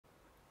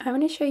I'm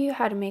going to show you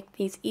how to make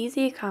these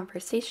easy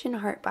conversation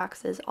heart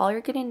boxes. All you're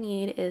going to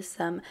need is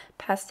some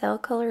pastel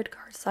colored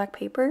cardstock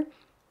paper,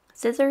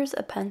 scissors,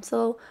 a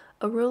pencil,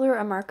 a ruler,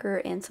 a marker,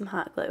 and some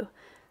hot glue.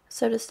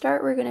 So to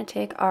start, we're going to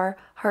take our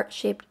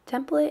heart-shaped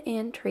template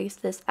and trace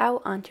this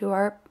out onto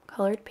our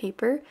colored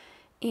paper.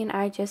 And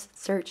I just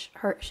searched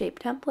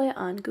heart-shaped template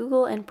on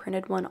Google and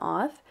printed one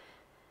off.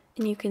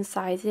 And you can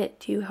size it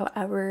to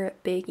however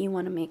big you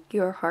want to make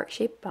your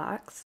heart-shaped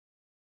box.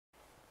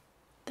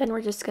 Then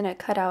we're just going to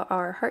cut out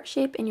our heart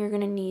shape, and you're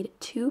going to need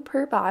 2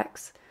 per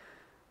box.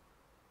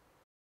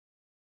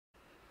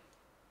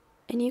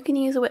 And you can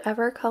use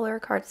whatever color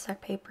cardstock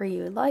paper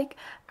you would like.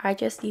 I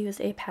just used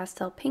a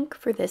pastel pink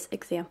for this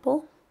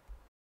example.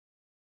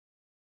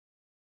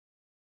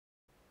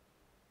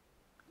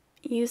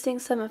 Using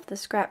some of the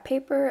scrap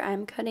paper,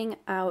 I'm cutting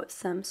out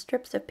some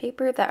strips of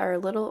paper that are a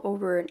little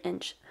over an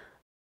inch.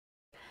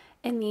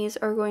 And these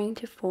are going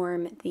to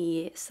form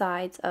the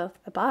sides of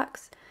the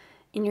box.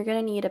 And you're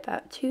going to need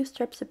about 2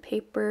 strips of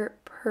paper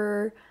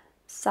per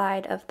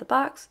side of the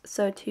box,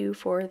 so 2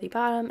 for the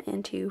bottom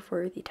and 2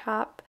 for the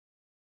top.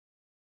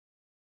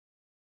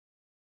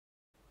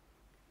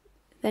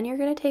 Then you're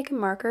going to take a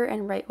marker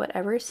and write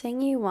whatever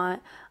saying you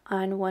want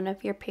on one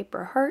of your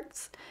paper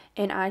hearts,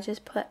 and I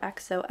just put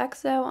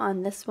XOXO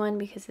on this one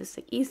because it's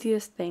the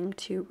easiest thing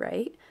to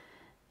write.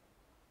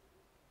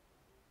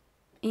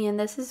 And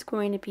this is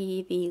going to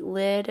be the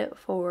lid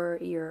for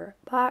your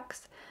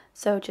box.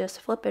 So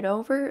just flip it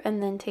over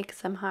and then take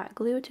some hot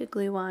glue to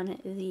glue on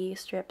the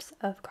strips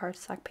of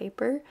cardstock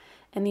paper.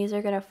 And these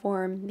are going to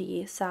form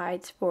the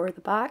sides for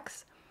the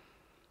box.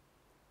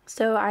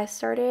 So I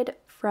started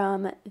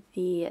from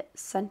the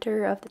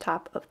center of the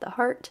top of the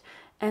heart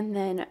and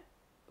then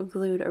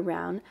glued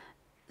around.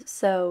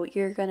 So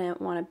you're going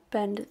to want to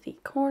bend the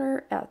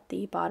corner at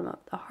the bottom of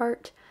the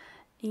heart,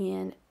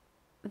 and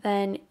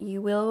then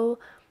you will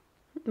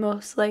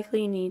most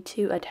likely need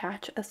to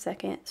attach a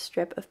second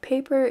strip of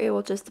paper. It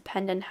will just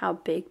depend on how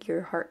big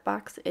your heart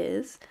box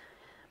is.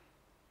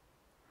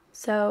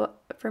 So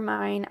for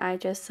mine, I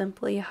just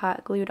simply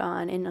hot glued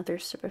on another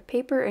strip of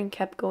paper and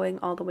kept going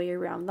all the way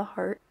around the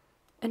heart.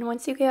 And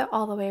once you get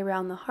all the way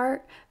around the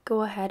heart,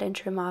 go ahead and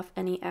trim off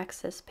any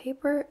excess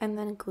paper and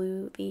then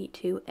glue the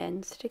 2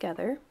 ends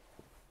together.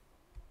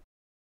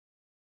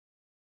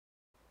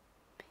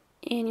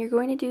 And you're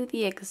going to do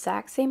the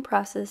exact same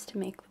process to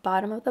make the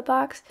bottom of the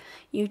box.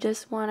 You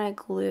just want to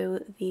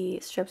glue the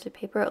strips of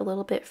paper a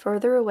little bit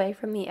further away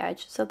from the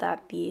edge so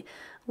that the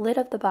lid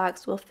of the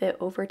box will fit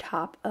over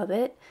top of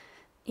it.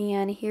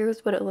 And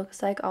here's what it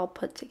looks like all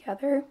put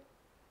together.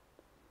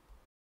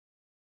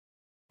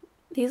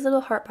 These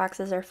little heart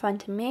boxes are fun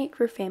to make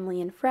for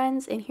family and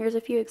friends, and here's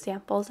a few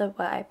examples of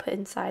what I put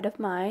inside of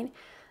mine.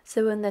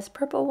 So in this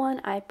purple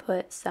one, I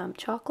put some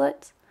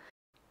chocolates.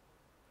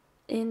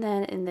 And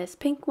then in this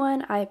pink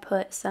one, I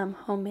put some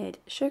homemade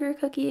sugar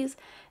cookies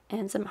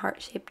and some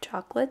heart-shaped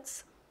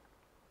chocolates.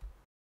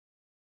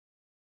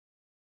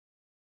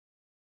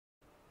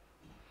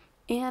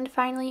 And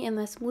finally, in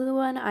this blue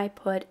one, I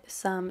put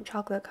some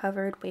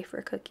chocolate-covered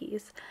wafer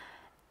cookies.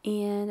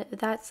 And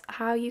that's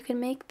how you can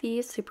make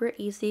these super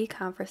easy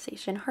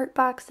conversation heart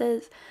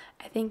boxes.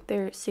 I think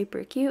they're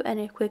super cute and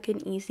a quick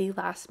and easy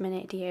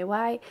last-minute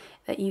DIY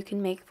that you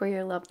can make for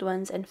your loved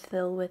ones and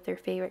fill with their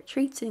favorite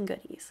treats and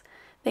goodies.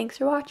 Thanks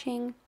for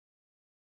watching!